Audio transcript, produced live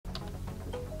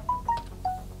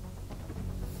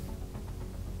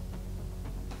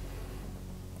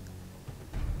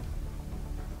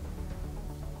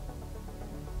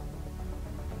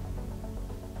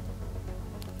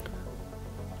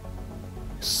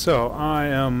So I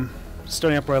am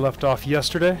starting up where I left off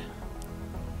yesterday.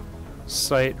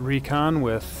 Sight Recon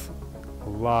with a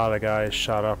lot of guys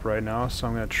shot up right now, so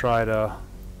I'm going to try to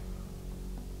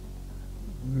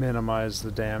minimize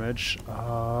the damage.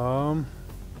 I've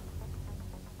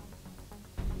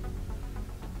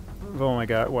only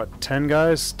got, what, 10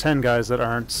 guys? 10 guys that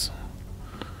aren't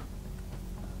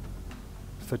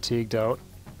fatigued out.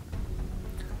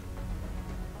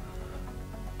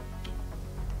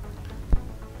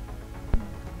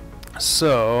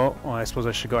 So, well, I suppose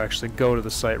I should actually go to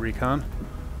the Sight Recon.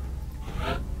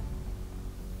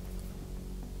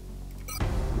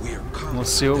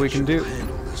 Let's see what we can do.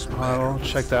 I'll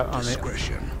check that on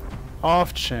the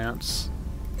off chance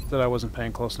that I wasn't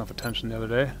paying close enough attention the other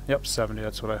day. Yep, 70,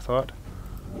 that's what I thought.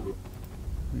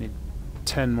 Need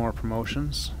 10 more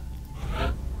promotions.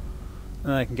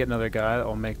 And I can get another guy that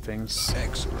will make things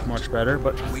much better,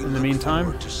 but in the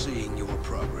meantime...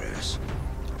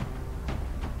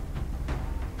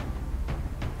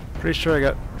 Pretty sure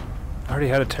I already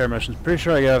had a tear mission. Pretty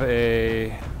sure I have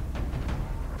a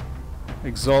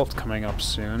Exalt coming up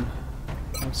soon.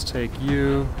 Let's take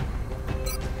you,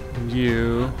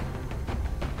 you,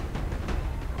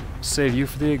 save you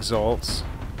for the Exalts.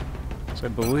 So I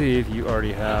believe you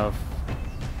already have,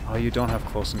 oh, you don't have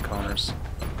Close Encounters.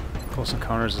 Close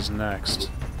Encounters is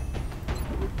next.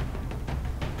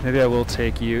 Maybe I will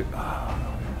take you.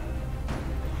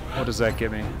 What does that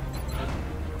give me?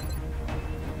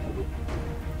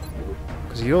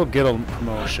 Because you'll get a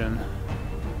promotion.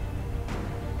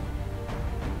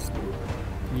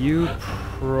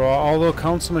 Although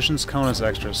council missions count as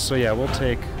extras, so yeah, we'll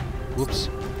take. Whoops.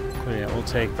 Yeah, we'll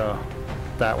take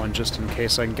that one just in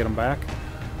case I can get them back.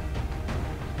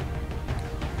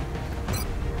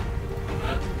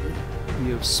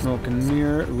 You have Smoke and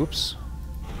Mirror. Oops.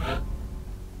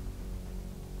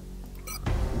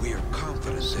 We are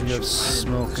confident that you have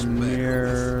Smoke and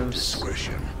Mirrors.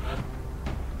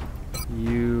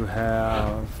 You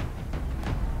have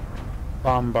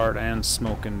Bombard and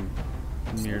Smoke and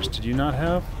Mirrors. Did you not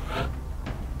have?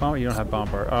 Oh, you don't have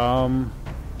Bombard.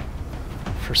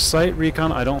 For Sight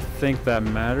Recon, I don't think that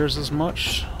matters as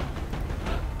much.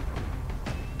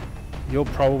 You'll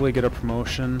probably get a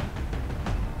promotion.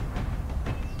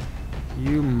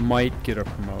 You might get a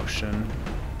promotion.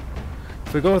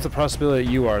 If we go with the possibility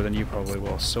that you are, then you probably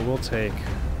will. So we'll take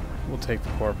the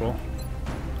Corporal.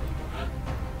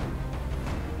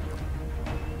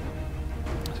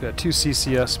 We got 2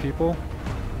 CCS people,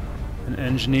 an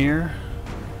engineer.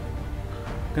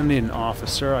 I'm gonna need an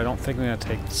officer. I don't think I'm gonna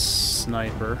take the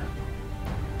sniper.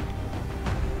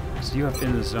 So you have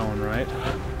in the zone, right?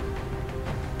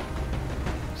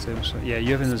 Yeah,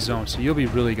 you have in the zone, so you'll be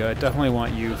really good. I definitely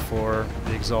want you for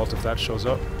the Exalt if that shows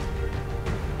up.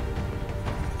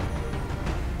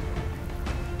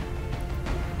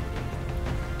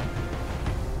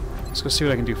 Let's go see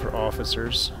what I can do for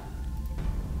officers.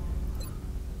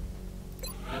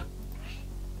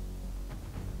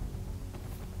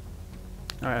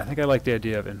 Alright, I think I like the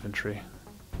idea of infantry.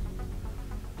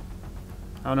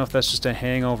 I don't know if that's just a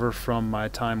hangover from my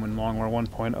time in Long War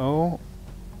 1.0,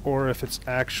 or if it's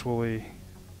actually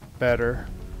better.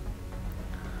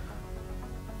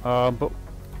 But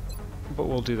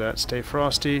we'll do that. Stay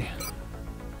frosty. I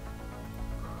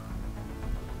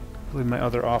believe my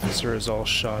other officer is all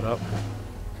shot up.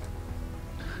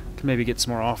 Can maybe get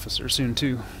some more officers soon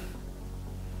too.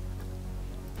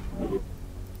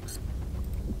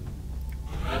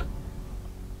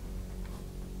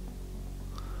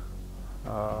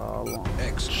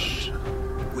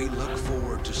 Excellent. We look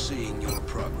forward to seeing your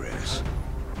progress.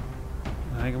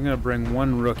 I think I'm going to bring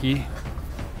one rookie.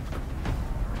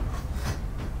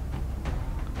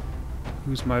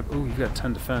 Who's my... Ooh, you got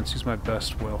 10 defense. Who's my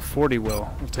best will? 40 will.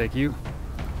 I'll take you.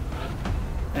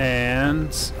 And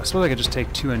I suppose I could just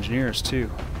take 2 engineers too.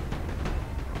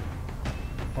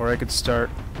 Or I could start...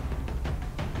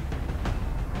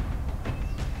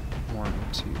 1,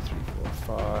 2, 3,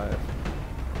 4, 5...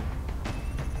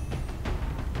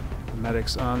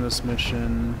 Medics on this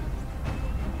mission.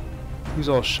 Who's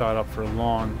all shot up for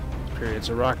long periods?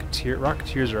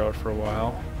 Rocketeers are out for a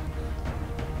while.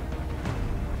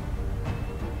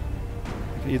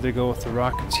 I could either go with the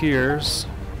Rocketeers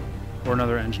or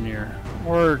another engineer,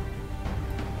 or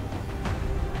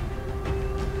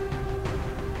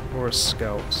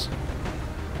scouts.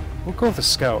 We'll go with the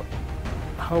scout.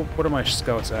 What are my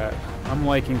scouts at? I'm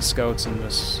liking scouts in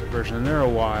this version, and they're a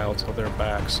while till they're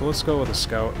back. So let's go with a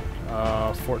scout.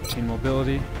 14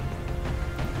 mobility.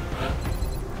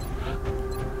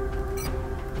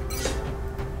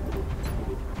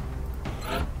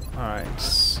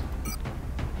 Alright.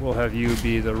 We'll have you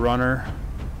be the runner.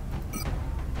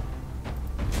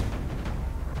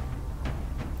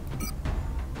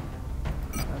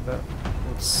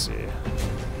 Let's see.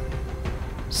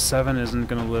 7 isn't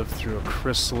going to live through a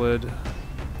chrysalid.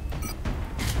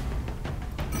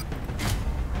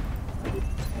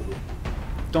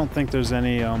 Don't think there's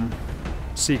any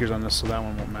seekers on this, so that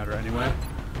one won't matter anyway.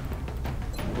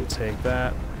 We'll take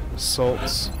that.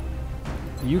 Assaults.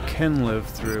 You can live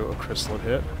through a chrysalid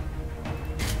hit.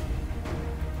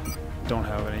 Don't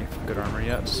have any good armor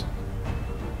yet.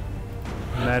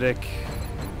 Medic.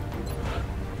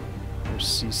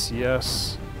 There's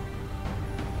CCS.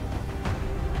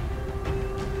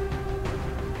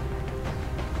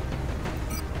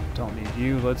 Don't need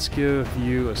you. Let's give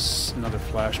you another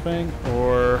flashbang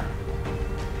or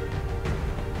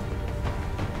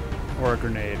a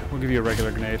grenade. We'll give you a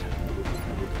regular grenade.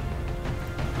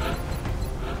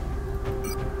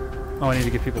 Oh, I need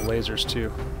to give people lasers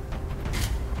too.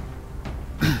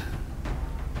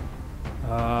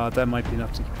 That might be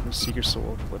enough to keep the Seeker, so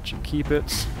we'll let you keep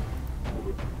it.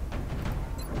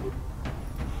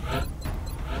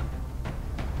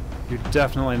 You're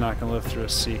definitely not going to live through a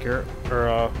Seeker or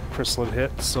a chrysalid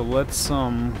hit, so let's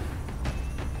I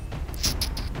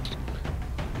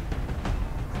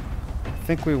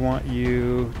think we want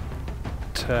you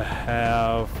to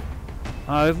have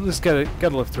let's gotta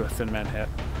live through a Thin Man hit.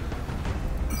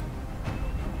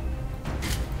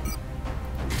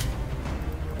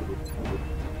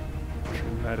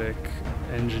 Medic,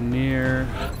 engineer.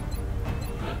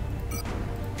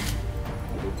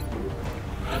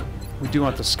 We do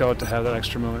want the scout to have that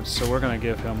extra movement, so we're going to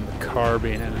give him the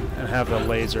carbine and have the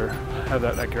laser, have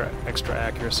that extra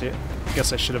accuracy. I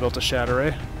guess I should have built a shatter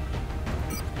ray.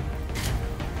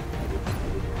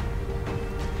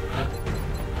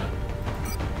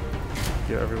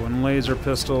 Give everyone laser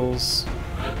pistols.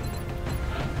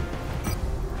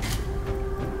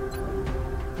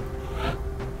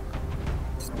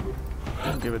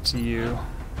 I'll give it to you.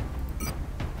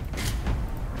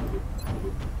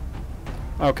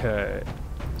 Okay.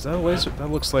 Is that a laser?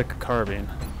 That looks like a carbine.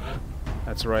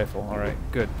 That's a rifle. Alright,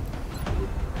 good.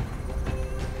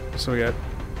 So we got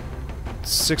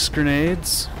 6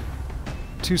 grenades,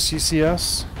 2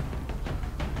 CCS,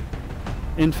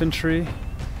 infantry,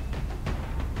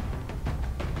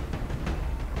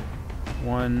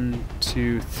 1,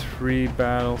 2, 3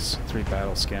 battles, 3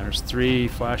 battle scanners, 3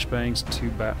 flashbangs,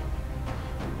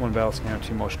 1 battle scanner,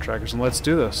 2 motion trackers, and let's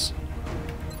do this.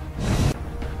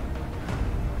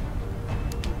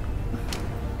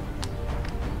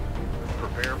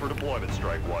 Prepare for deployment,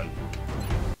 Strike One.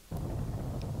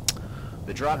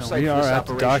 The drop site we for are this at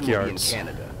the operation will be in dockyards.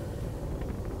 Canada.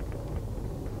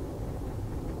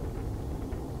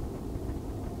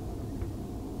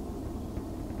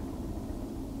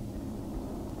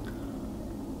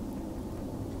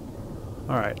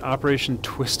 Alright, Operation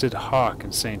Twisted Hawk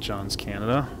in St. John's,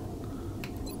 Canada.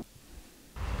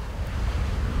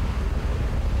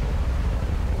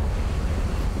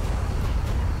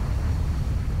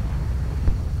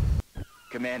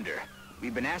 Commander,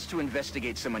 we've been asked to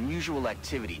investigate some unusual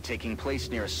activity taking place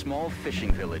near a small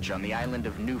fishing village on the island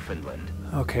of Newfoundland.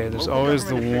 Okay, there's Local always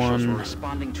the government officials were one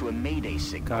responding to a mayday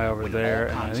signal guy over when there,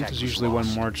 all and I think contact there's was usually one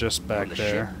lost. more just back From the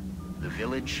there. ship, the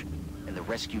village, and the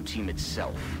rescue team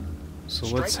itself. So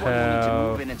Strike let's One will need to have...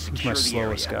 move in and Who's secure my the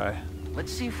slowest area. guy?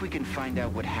 Let's see if we can find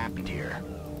out what happened here.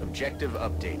 Objective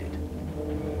updated.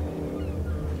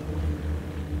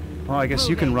 Well, I guess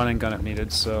you can run and gun if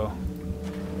needed, so...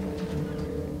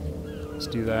 Let's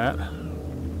do that.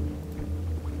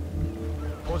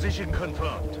 Position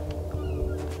confirmed.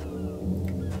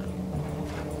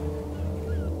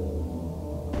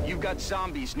 You've got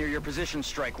zombies near your position,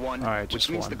 Strike One. Alright, just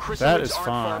which means one. the That chrysalids is aren't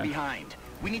far fine. behind.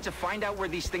 We need to find out where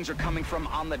these things are coming from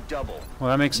on the double. Well,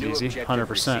 that makes it New easy. objective 100%.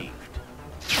 received.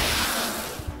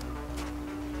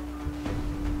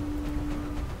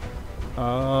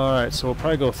 Alright, so we'll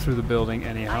probably go through the building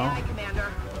anyhow. Aye, aye, Commander.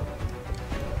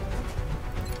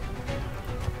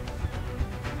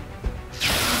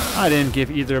 I didn't give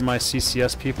either of my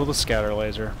CCS people the scatter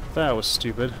laser. That was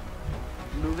stupid.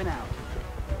 Moving out.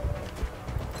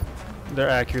 Their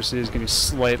accuracy is going to be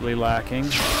slightly lacking.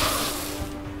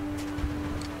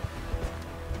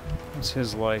 What's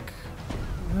his like?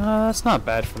 That's not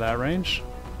bad for that range.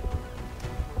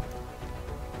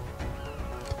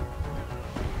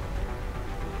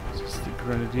 This is the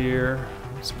Grenadier.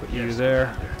 Let's put you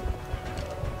there.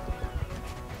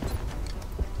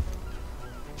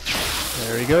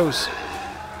 There he goes.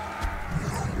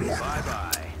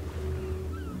 Bye-bye.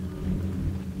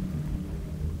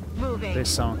 Moving. They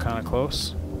sound kind of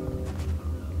close.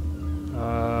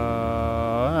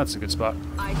 That's a good spot.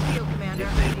 I feel, Commander.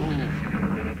 If they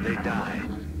move, they die.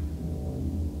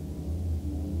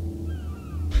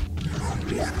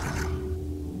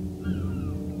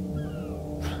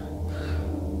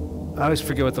 I always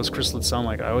forget what those chrysalids sound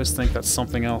like. I always think that's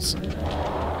something else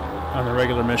on the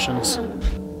regular missions.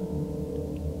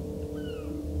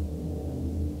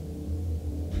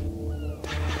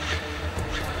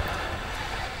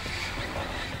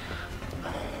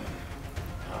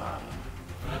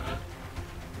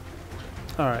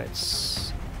 Alright.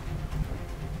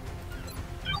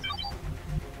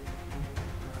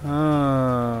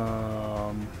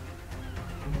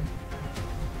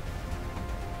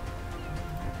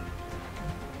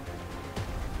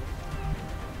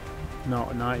 No,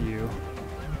 not you.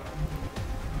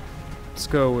 Let's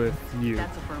go with you.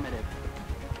 That's affirmative.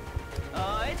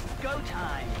 It's go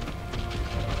time.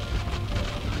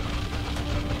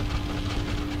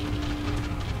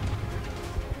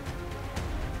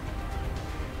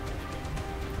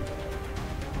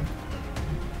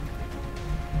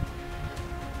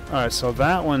 Alright, so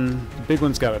that one, the big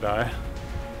one's gotta die.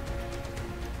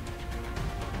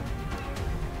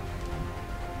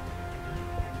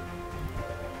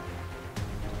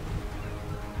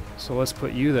 So let's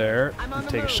put you there and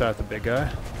take a shot at the big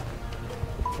guy.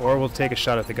 Or we'll take a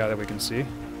shot at the guy that we can see.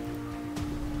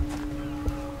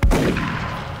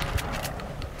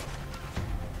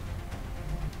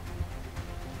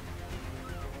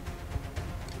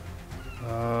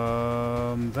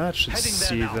 That should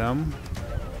see them.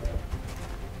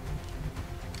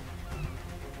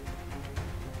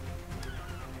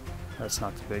 That's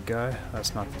not the big guy.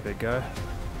 That's not the big guy.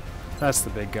 That's the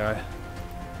big guy.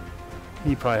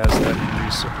 He probably has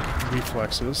lightning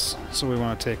reflexes, so we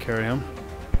want to take care of him.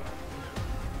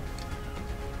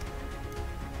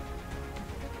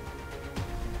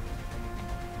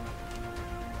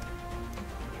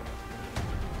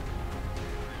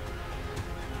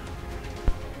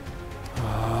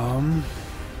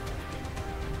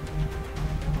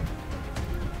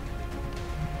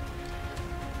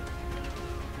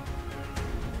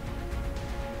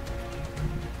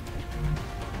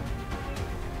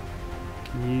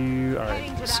 Alright,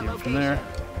 you can see him from there.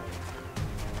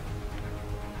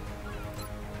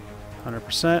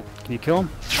 100%. Can you kill him?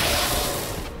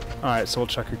 Alright, so we'll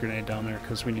chuck a grenade down there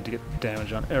because we need to get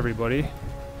damage on everybody.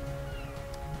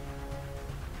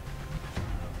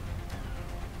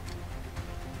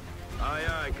 Aye,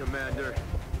 aye, Commander.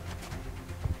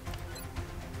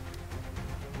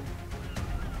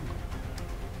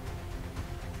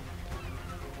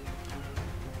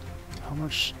 How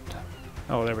much?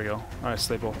 Oh, there we go. Alright,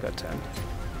 so they both got 10.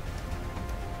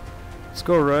 Let's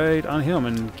go right on him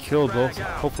and kill both.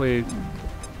 Hopefully,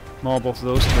 maul both of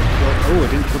those. Oh,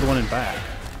 it didn't kill the one in back.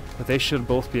 But they should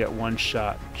both be at one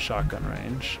shot shotgun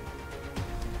range.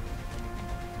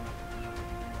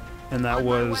 And that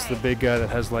was the big guy that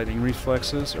has lightning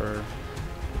reflexes, or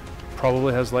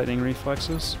probably has lightning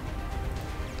reflexes.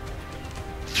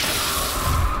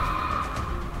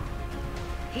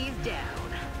 He's down.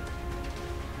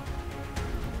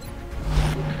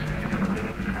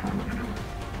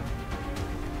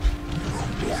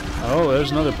 Oh,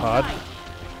 there's another pod.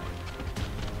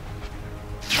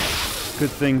 Good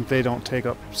thing they don't take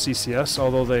up CCS,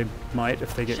 although they might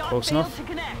if they get close enough.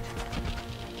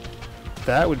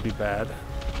 That would be bad.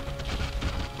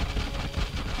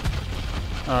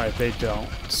 Alright, they don't.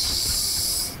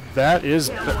 That is...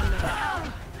 No,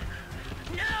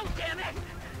 damn it!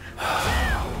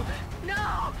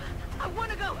 No! I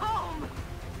want to go home!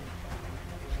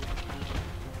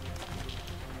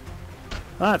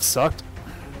 That sucked.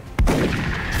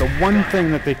 The one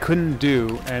thing that they couldn't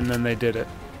do, and then they did it.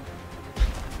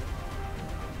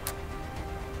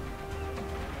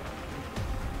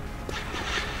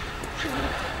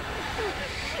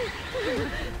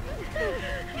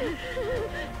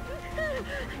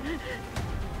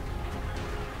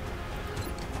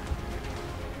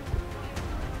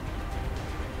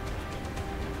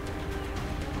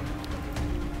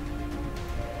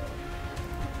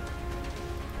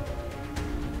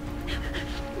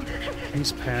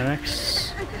 These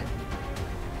panics.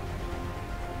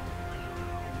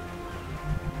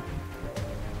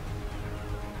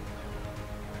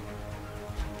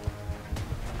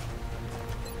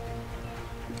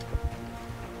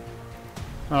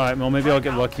 Alright, well maybe I'll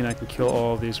get lucky and I can kill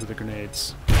all of these with the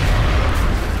grenades.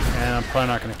 And I'm probably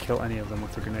not going to kill any of them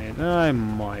with the grenade. I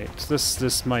might.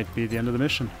 This might be the end of the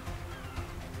mission.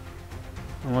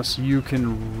 Unless you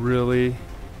can really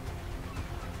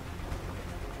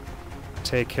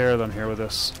take care of them here with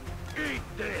this. Eat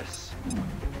this.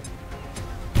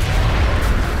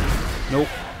 Nope.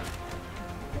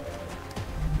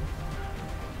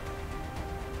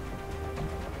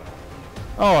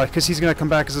 Oh, because he's going to come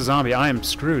back as a zombie. I am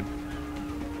screwed.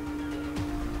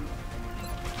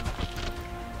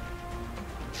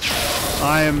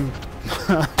 I am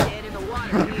Get in the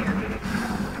water here.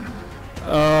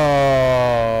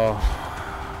 Oh.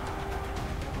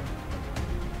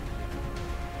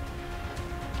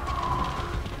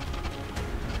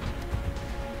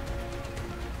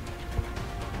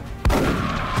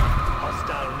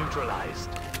 Hostile neutralized.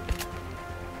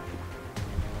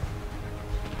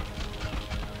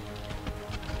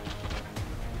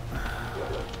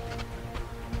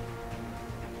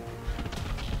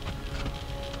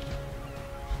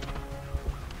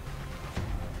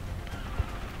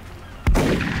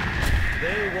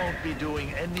 They won't be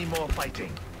doing any more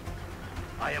fighting.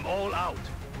 I am all out.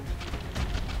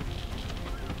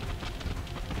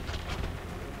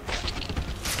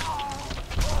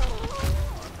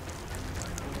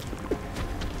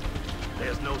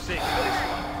 There's no saving this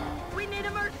one. We need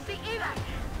emergency evac.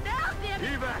 Now, damn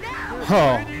it. Evac. Now.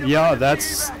 Oh, yeah,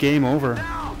 that's game over.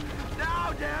 Now!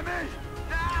 Now, damn it!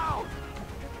 Now!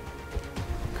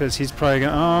 Because he's probably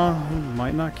gonna... Oh, he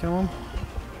might not kill him.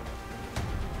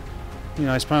 You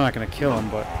know, he's probably not gonna kill him,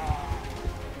 but...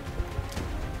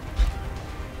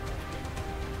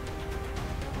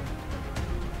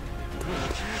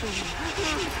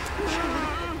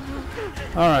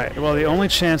 Alright, well, the only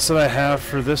chance that I have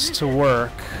for this to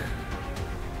work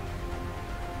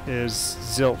is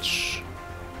zilch.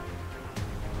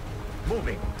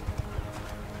 Moving.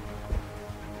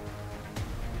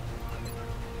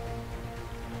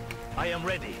 I am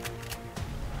ready.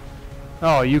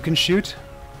 Oh, you can shoot?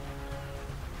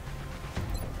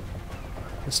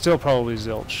 It's still probably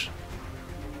zilch.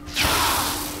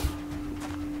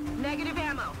 Negative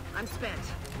ammo. I'm spent.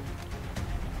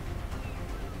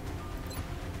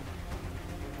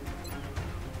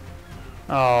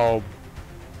 Oh.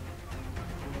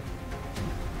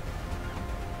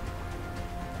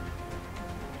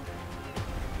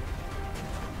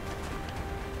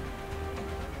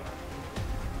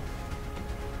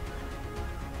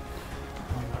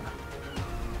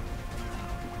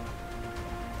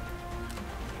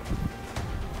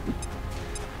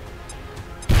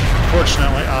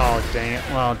 Fortunately, oh dang it.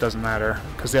 Well, it doesn't matter,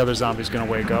 because the other zombie's gonna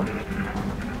wake up.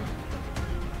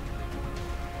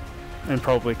 And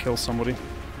probably kill somebody.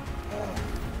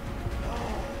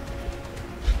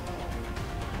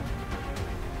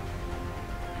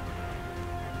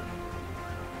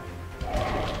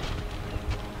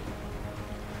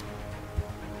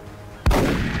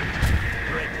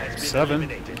 Threat has been 7.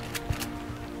 eliminated.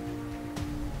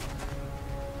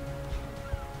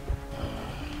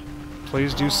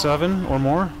 Please do 7 or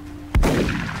more.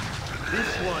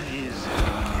 This one is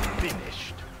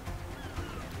finished.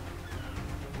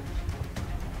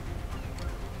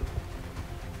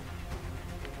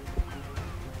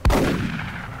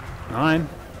 Nine.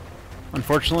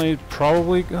 Unfortunately,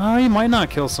 probably... Oh, he might not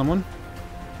kill someone.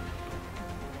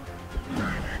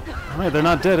 Alright, they're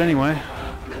not dead anyway.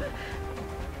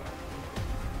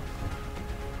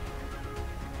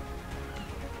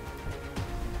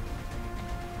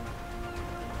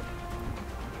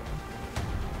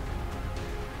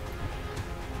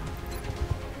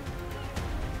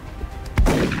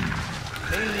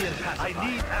 Alien pacifier. I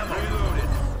need ammo.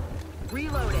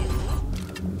 Reloaded.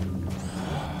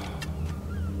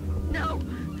 No.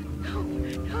 No.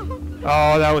 No.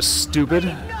 Oh, that was stupid.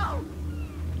 No.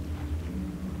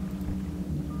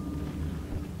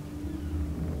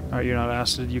 Alright, you're not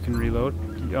acid, you can reload.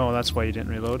 Oh, that's why you didn't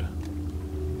reload.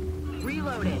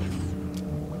 Reloaded.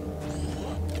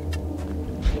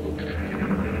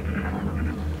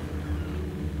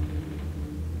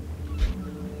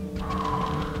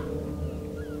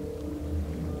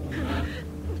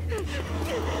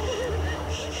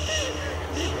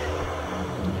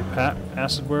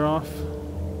 Acid wear off.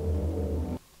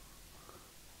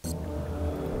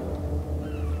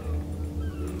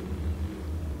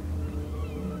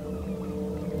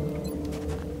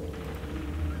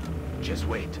 Just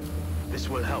wait. This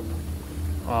will help.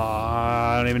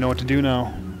 I don't even know what to do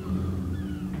now.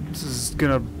 This is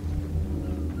gonna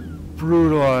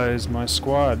brutalize my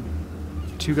squad.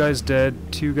 2 guys dead,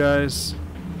 2 guys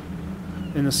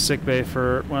in the sickbay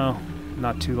for, well,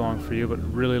 not too long for you, but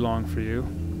really long for you.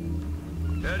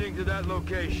 Heading to that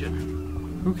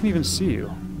location. Who can even see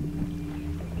you?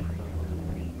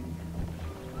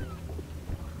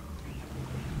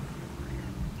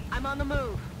 I'm on the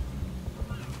move.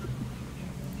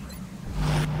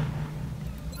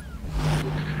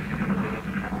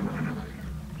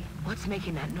 What's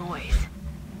making that noise?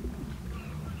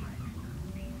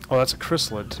 Oh, that's a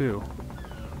chrysalid too.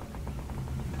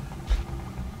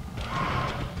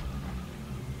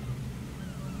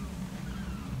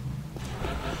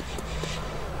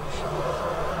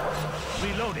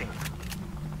 Reloading.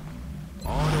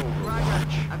 On over.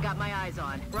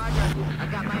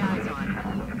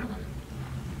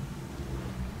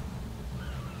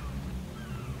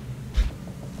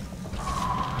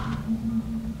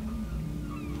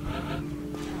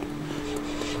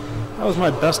 was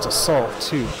my best assault,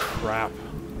 too. Crap.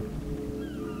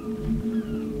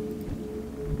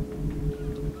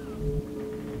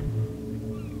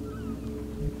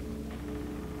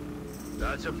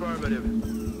 That's affirmative.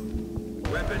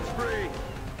 Weapons free.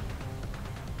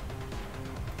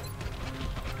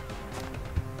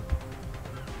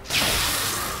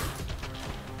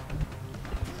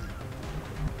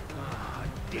 Ah,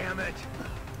 damn it.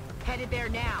 Headed there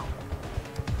now.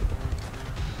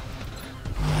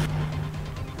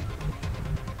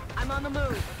 I'm on the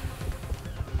move.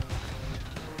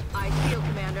 Eyes peeled,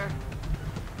 Commander.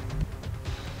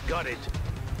 Got it.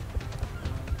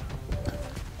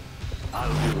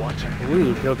 I'll be watching.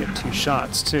 Ooh, he'll get 2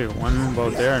 shots, too. One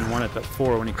about there and one at that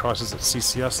 4 when he crosses that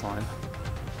CCS line.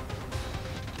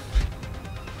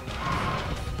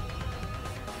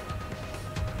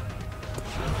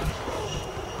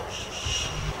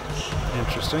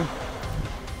 Interesting.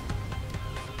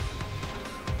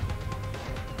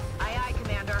 Aye, aye,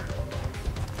 Commander.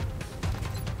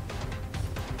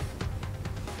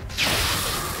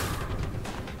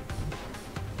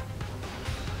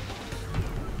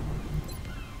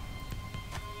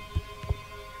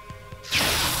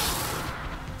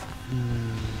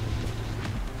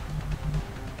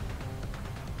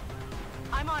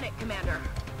 I'm on it, Commander.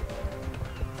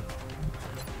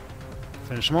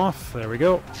 Finish him off. There we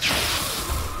go.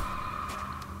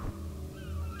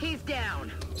 He's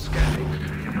down. Scanning.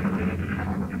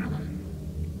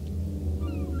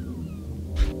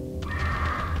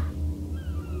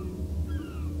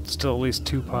 Still at least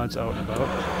 2 pods out and about.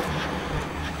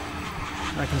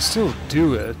 I can still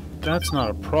do it. That's not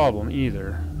a problem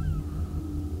either.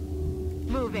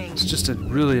 Moving. It's just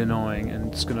really annoying,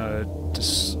 and it's gonna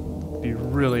just be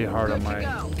really hard on my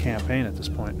campaign at this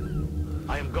point.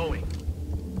 I am going.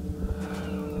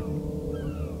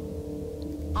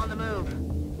 On the move.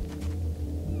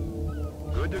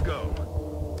 Good to go.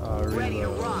 Ready to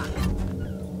Reload. rock.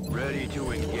 Ready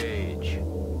to engage.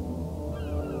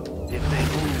 If they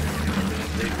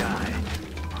move, they die.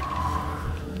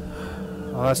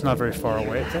 Oh, that's not very far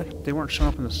away. They weren't showing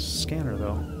up in the scanner,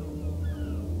 though.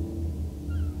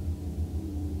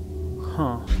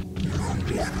 Huh.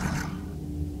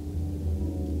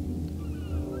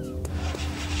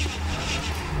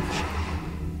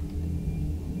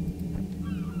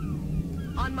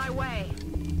 On my way.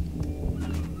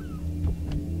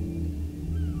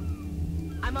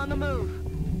 I'm on the move.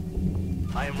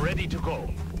 I am ready to go.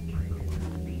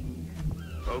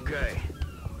 Okay.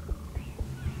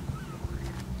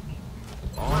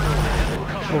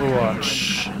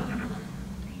 Overwatch.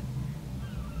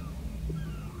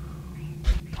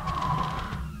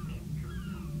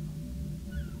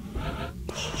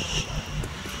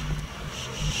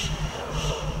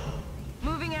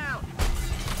 Moving out.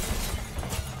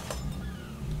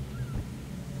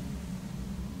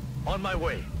 On my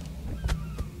way.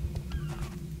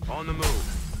 On the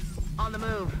move. On the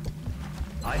move.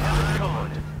 I have it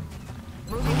covered.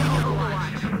 Moving to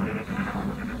Overwatch.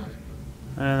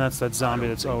 And that's that zombie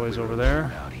that's always over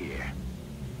there. Out here.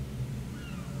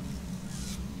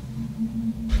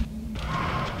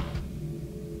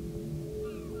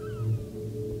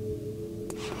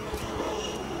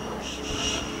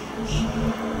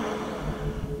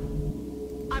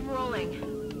 I'm rolling.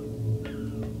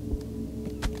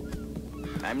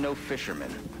 I'm no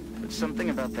fisherman, but something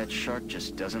about that shark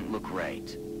just doesn't look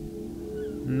right.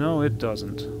 No, it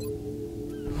doesn't.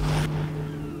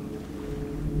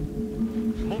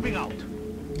 Moving out.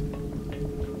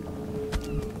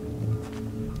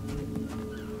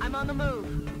 I'm on the move.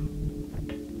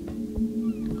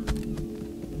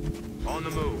 On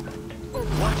the move.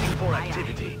 Watching for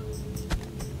activity.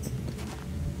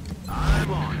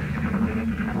 I'm on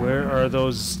it. Where are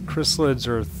those chrysalids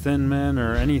or thin men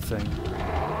or anything?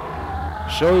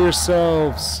 Show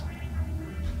yourselves!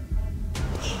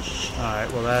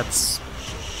 Alright, well that's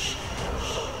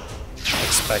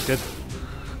expected.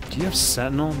 Do you have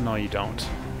Sentinel? No, you don't.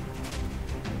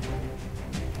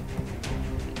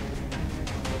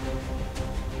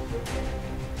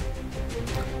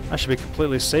 I should be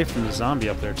completely safe from the zombie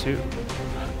up there too.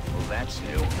 Well, that's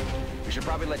new. We should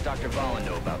probably let Dr. Valen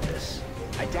know about this.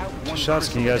 I doubt one Shots,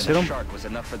 can you guys chrysalid hit and a 'em? shark was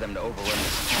enough for them to overrun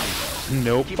this combo.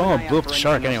 Nope. Keep an Oh, eye blew out up for the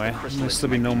shark anything else anyway. the There'll chrysalids still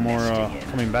be might no more nesting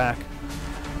in. coming back.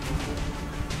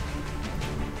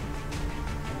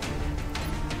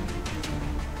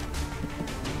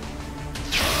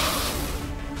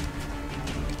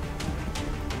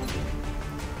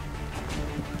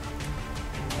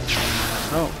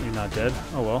 Oh, you're not dead.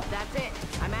 Oh well. That's it.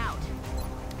 I'm out.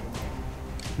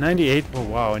 98. Oh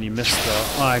wow, and you missed the.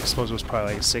 Oh, I suppose it was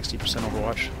probably like a 60%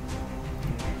 Overwatch.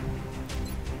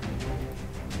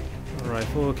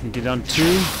 rifle. Can you get down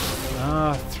 2?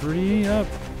 3 up.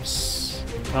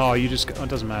 Oh, you just... Oh, it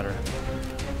doesn't matter.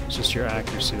 It's just your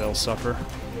accuracy that'll suffer.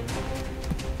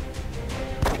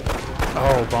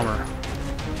 Oh, bummer.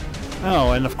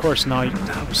 Oh, and of course now...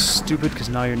 That was stupid, because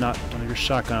now you're not... Your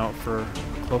shotgun out for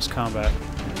close combat.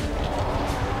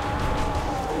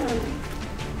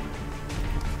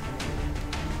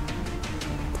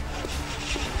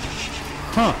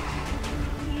 Huh.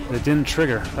 It didn't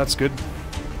trigger. That's good.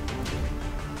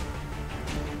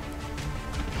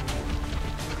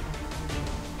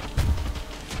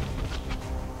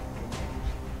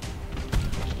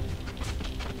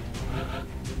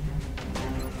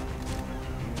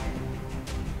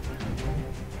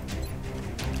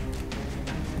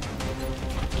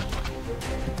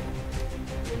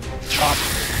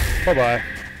 Bye-bye.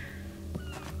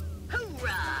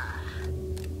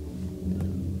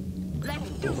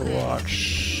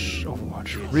 Overwatch.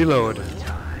 Overwatch. Reload.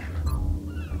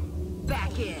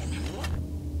 Back in.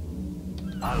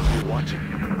 I'll be watching.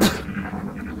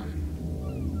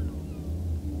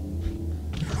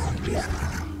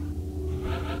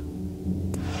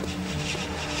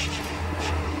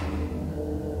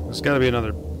 There's got to be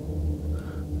another.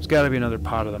 There's got to be another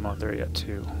pot of them out there yet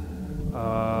too.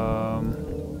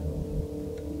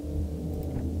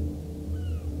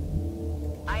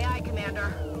 Aye, aye,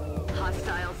 Commander.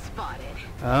 Hostile spotted.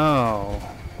 Oh.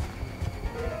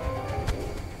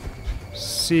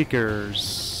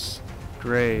 Seekers.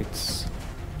 Great.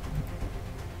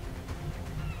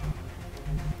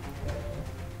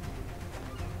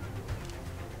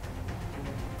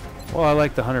 Well, I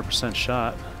like the 100%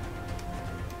 shot.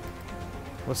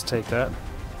 Let's take that.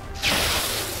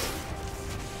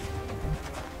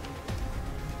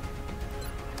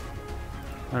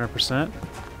 %.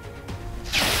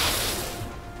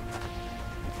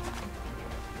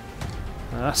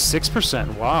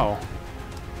 6%. Wow.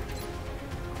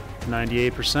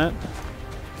 98%.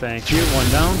 Thank you.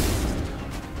 1 down.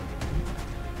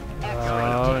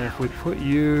 And if we put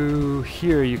you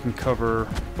here, you can cover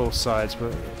both sides,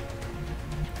 but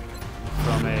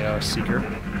from a seeker.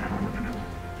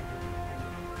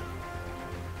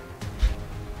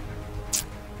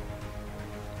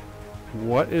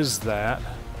 What is that?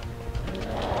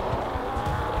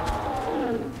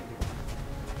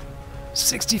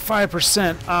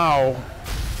 65%. Ow.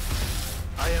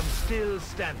 I am still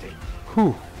standing.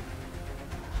 Whew.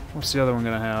 What's the other one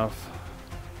gonna have?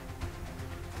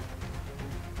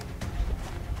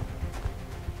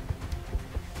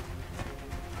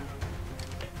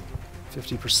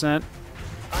 %.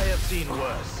 I have seen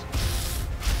worse.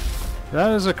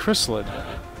 That is a chrysalid.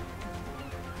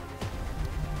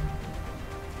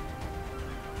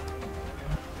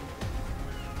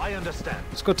 I understand.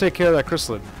 Let's go take care of that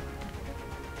chrysalid.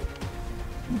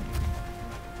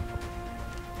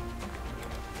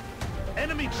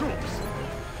 Enemy troops.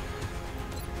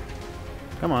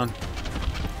 Come on.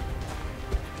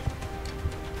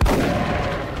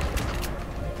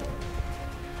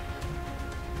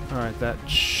 Alright, that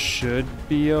should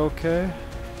be okay.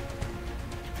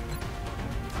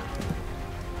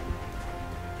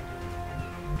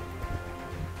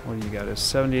 What do you got? A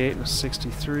 78 and a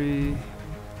 63.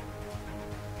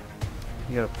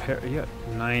 You got a pair. You got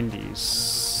 90s.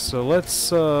 So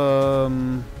let's go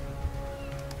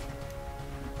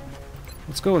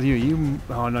with you.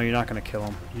 Oh no, you're not gonna kill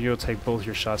him. You'll take both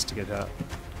your shots to get out.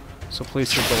 So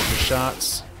please take both your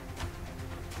shots.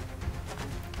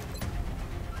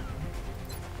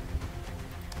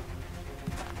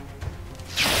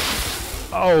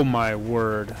 Oh my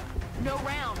word. No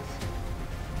rounds.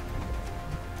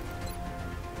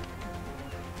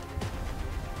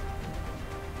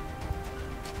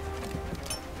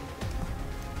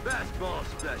 Fastball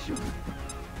special.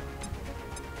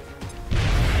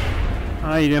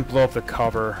 Ah, you didn't blow up the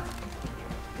cover.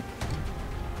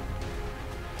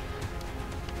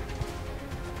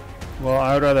 Well,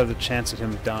 I would rather have the chance of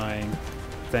him dying.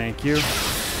 Thank you.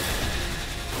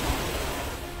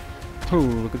 Ooh,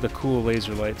 look at the cool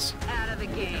laser lights. Out of the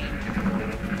game.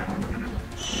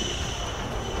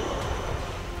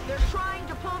 They're trying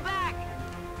to pull back.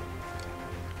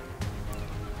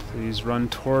 Please run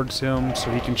towards him so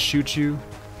he can shoot you.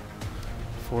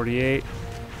 48.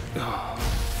 Oh.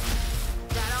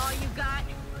 That all you got?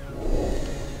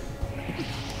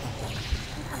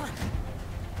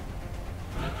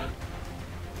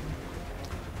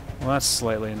 Well, that's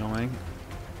slightly annoying.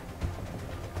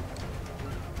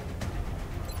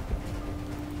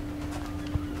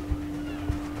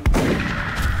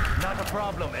 Not a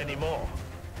problem anymore.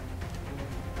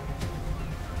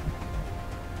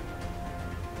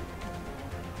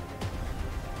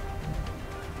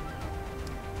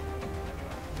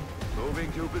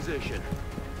 to position.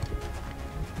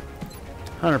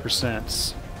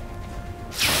 100%.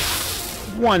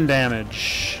 1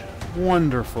 damage.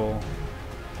 Wonderful.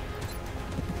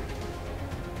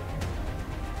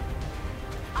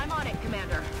 I'm on it,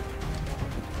 Commander.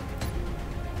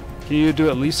 Can you do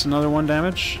at least another 1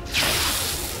 damage?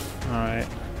 Alright.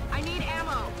 I need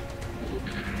ammo.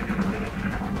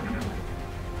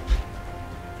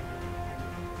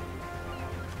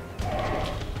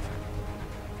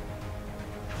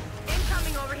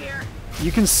 Incoming over here.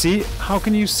 You can see... How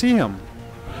can you see him?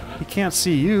 He can't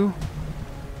see you.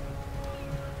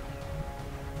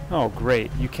 Oh, great.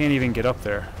 You can't even get up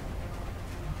there.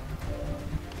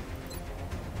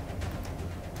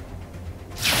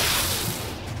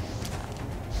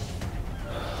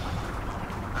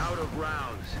 Out of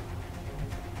rounds.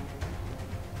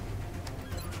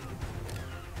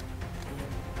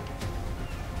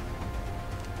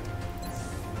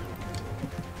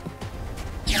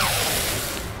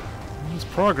 It's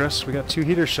progress. We got 2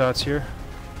 heater shots here.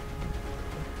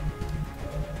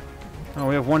 Oh,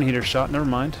 we have 1 heater shot. Never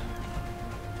mind.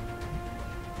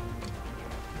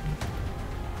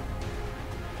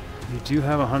 You do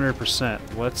have 100%.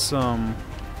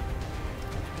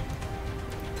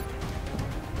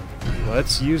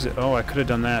 Let's use it. Oh, I could have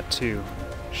done that too.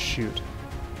 Shoot.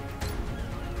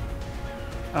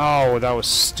 Oh, that was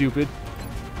stupid.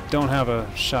 Don't have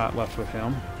a shot left with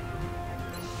him.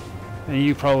 And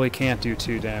you probably can't do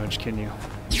 2 damage, can you?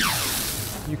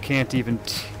 You can't even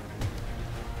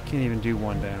do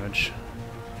 1 damage.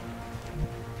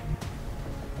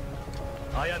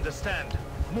 I understand.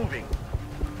 Moving.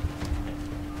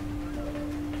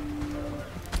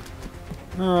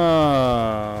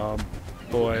 Oh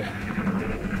boy.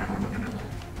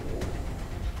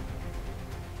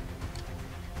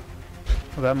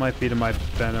 Well, that might be to my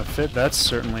benefit. That's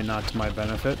certainly not to my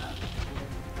benefit.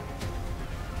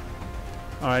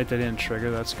 Alright, they didn't trigger.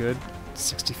 That's good.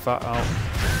 65. Oh.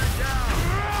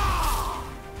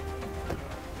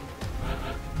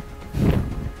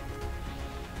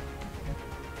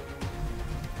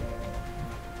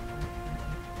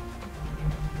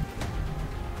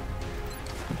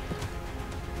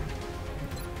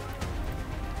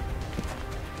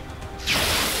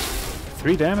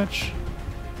 Three damage.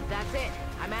 That's it.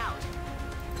 I'm out.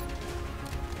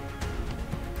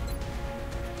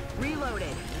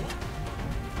 Reloaded.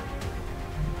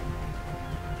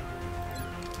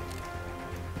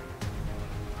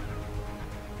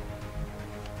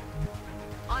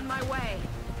 On my way.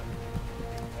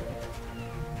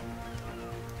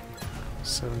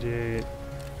 78.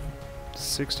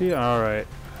 60? Alright.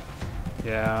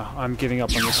 Yeah, I'm giving up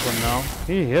on this one now.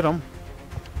 He hit him.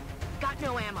 Got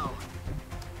no ammo.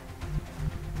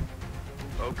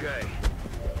 Okay.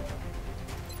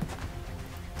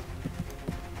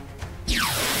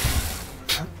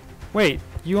 Wait,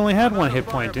 you only had 1 hit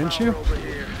point, didn't you? Over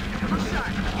here. I'm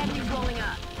sharp. Enemies rolling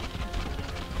up.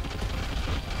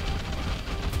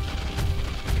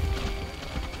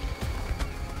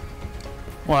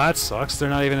 Well, that sucks. They're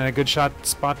not even in a good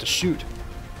spot to shoot.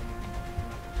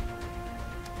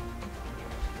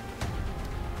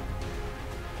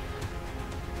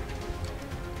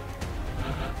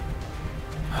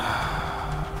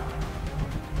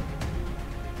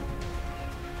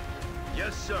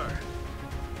 Yes, sir.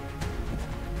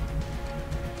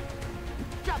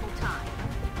 Double time.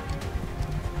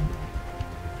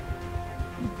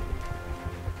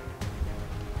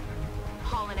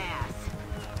 Hauling ass.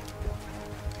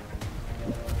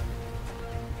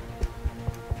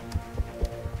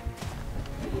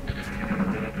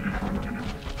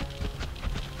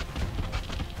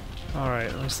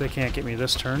 Alright, at least they can't get me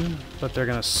this turn, but they're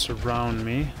gonna surround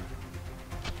me.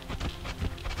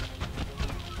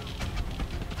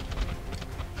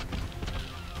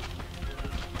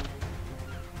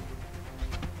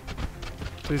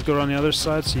 Please go on the other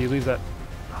side so you leave that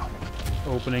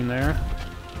opening there.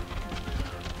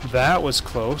 That was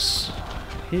close.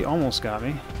 He almost got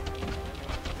me.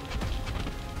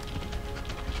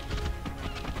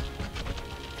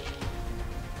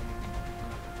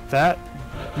 That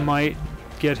might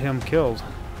get him killed.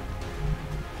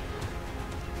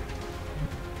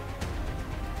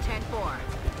 10-4.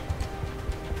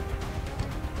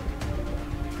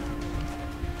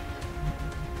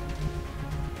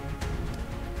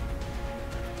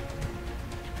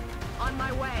 On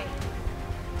my way.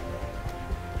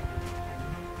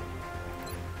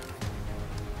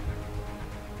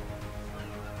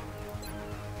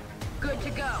 Good to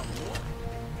go.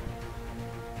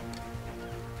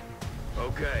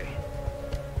 Okay.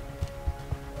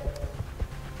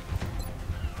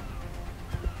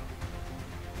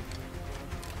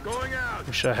 Going out.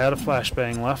 Wish I had a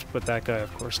flashbang left, but that guy,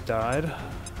 of course, died.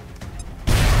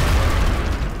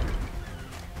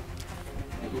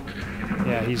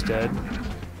 Yeah, he's dead.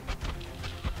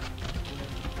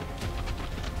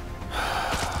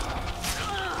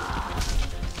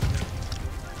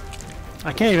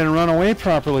 I can't even run away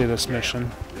properly this mission.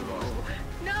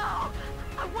 No!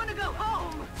 I want to go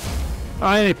home! Oh,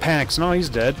 and he panics. No, he's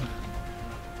dead.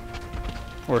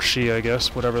 Or she, I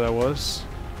guess, whatever that was.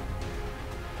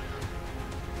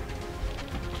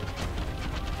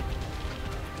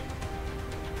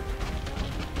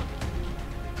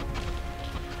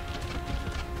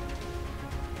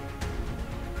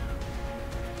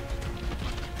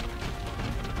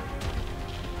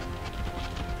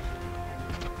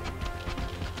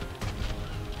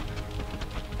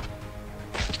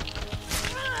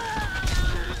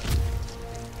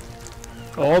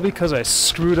 All because I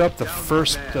screwed up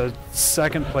the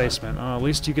second placement. Oh, at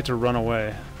least you get to run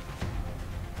away.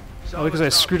 All because I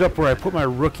screwed up where I put my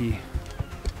rookie.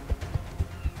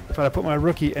 If I put my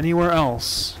rookie anywhere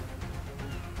else,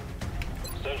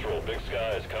 Central, big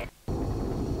skies, come.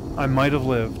 I might have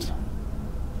lived.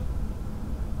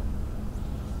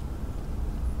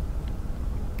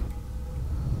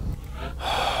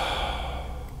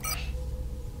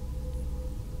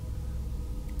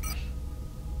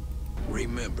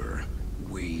 Remember,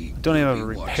 we Don't even have a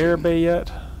will be repair watching. bay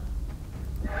yet.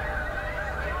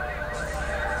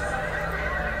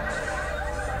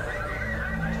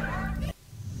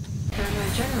 Thermal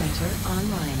generator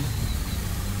online.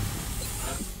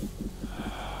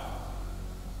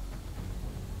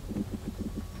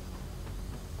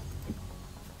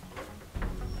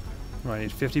 I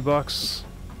need $50.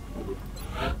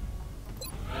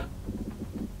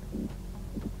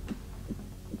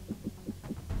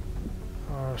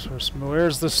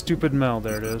 Where's the stupid Mel?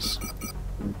 There it is.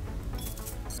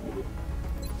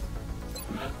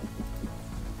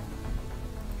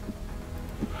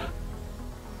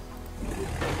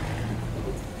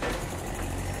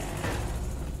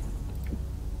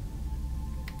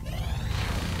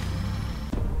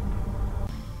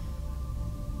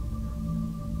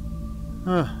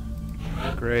 Huh.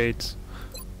 Great.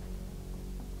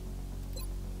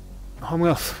 I'm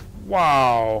gonna.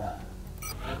 Wow.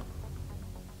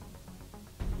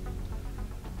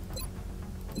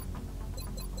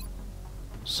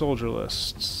 Soldier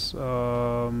lists.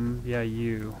 Yeah,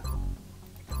 you.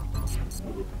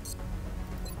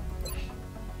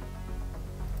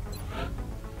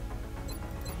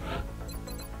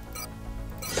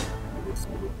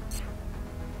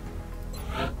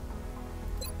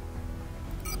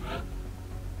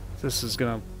 This is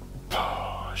gonna.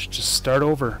 I should just start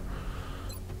over.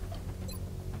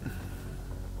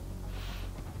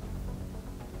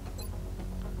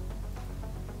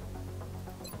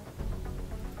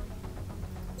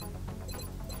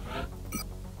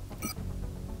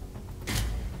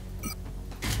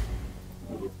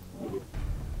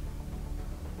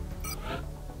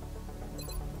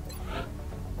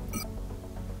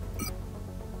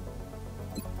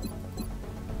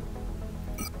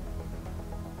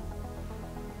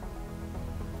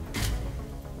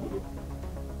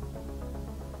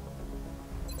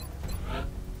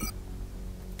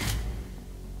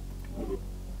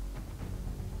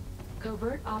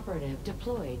 Covert operative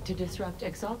deployed to disrupt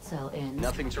exalt cell in.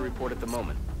 Nothing to report at the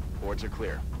moment. Boards are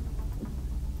clear.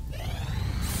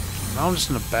 Now I'm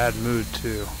just in a bad mood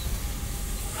too.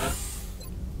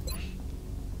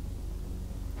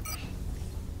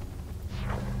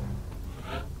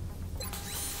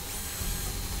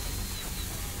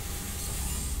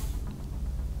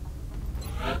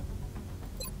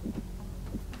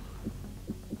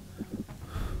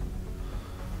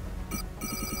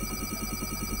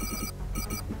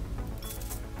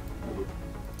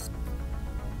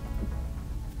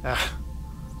 Ah.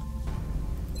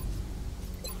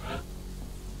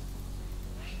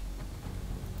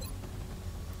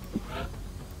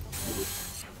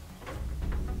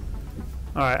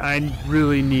 Alright, I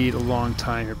really need a long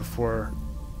time here before...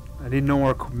 I need no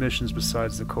more missions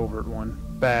besides the covert one.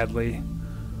 Badly.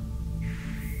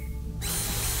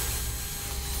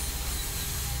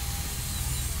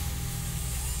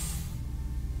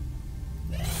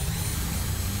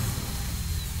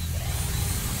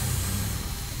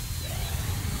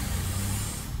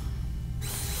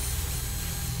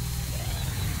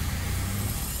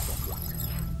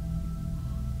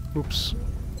 Oops.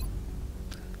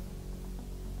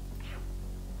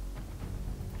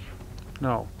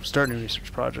 No, start new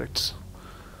research projects.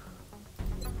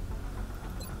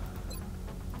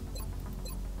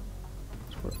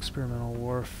 Experimental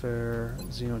warfare,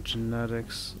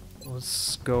 xenogenetics.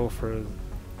 Let's go for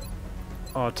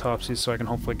autopsy so I can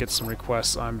hopefully get some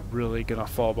requests. I'm really gonna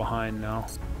fall behind now.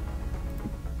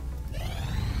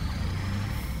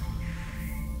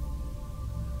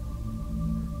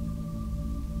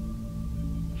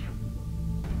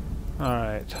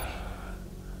 Alright.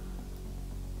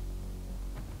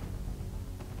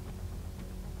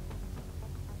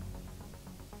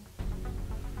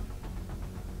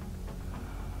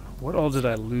 What all did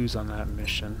I lose on that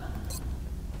mission?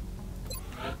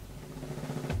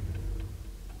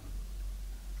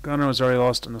 Gunner was already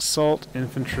lost in assault,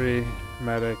 infantry,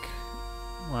 medic.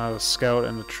 Wow, the scout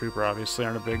and the trooper obviously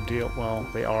aren't a big deal. Well,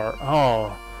 they are.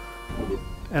 Oh!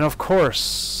 And of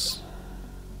course,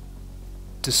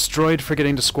 destroyed for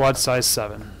getting to squad size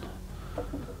 7.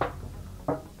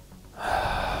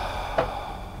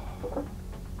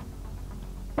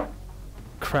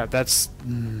 Crap, that's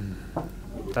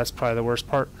probably the worst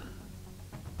part.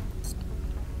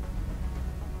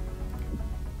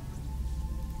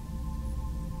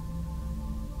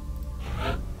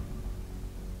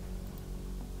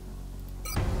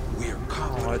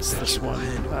 It's this one.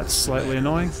 That's slightly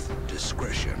annoying.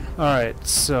 Alright,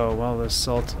 so, well, the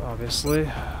assault, obviously.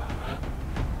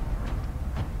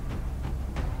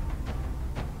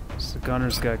 So the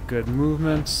gunner's got good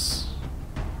movements.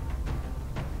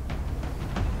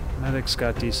 Medic's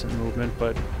got decent movement,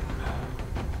 but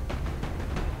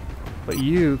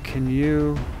you,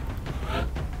 you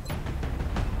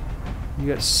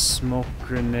got smoke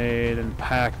grenade and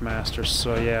pack master,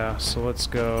 so yeah, so let's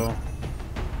go.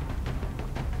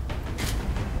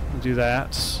 Do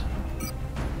that.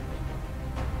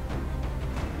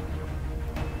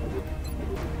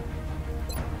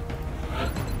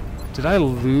 Did I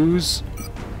lose?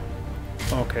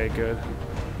 Okay, good.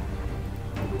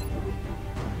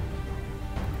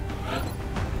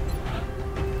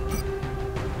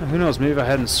 Who knows, maybe if I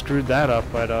hadn't screwed that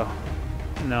up, I'd,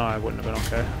 no, I wouldn't have been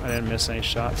okay. I didn't miss any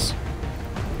shots.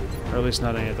 Or at least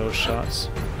not any of those shots.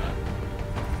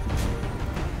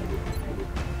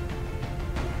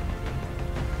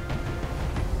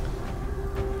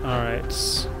 Alright.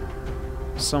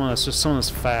 Someone that's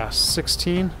fast.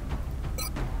 16?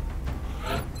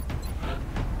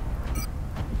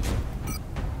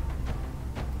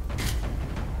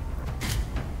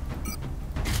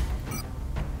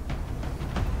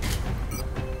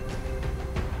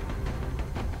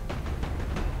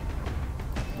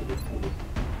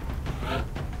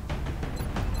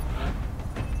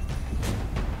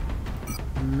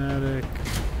 Medic.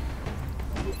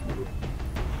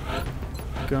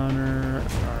 Gunner.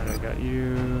 Alright, I got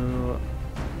you.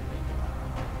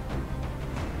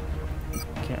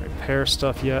 Can't repair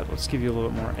stuff yet. Let's give you a little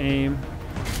bit more aim.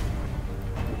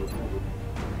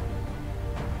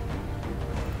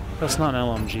 That's not an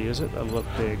LMG, is it? That looked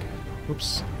big.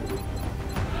 Oops.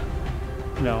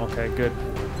 No, okay, good.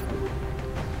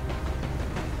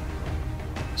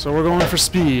 So we're going for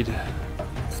speed.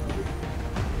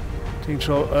 Take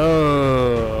control.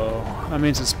 Oh, that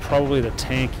means it's probably the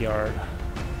tank yard.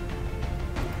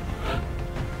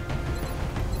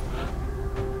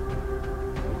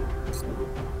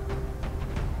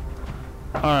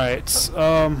 Alright,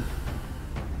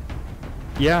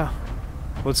 yeah,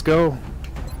 let's go.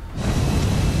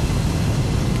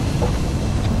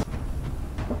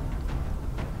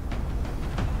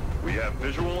 We have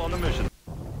visual on the mission.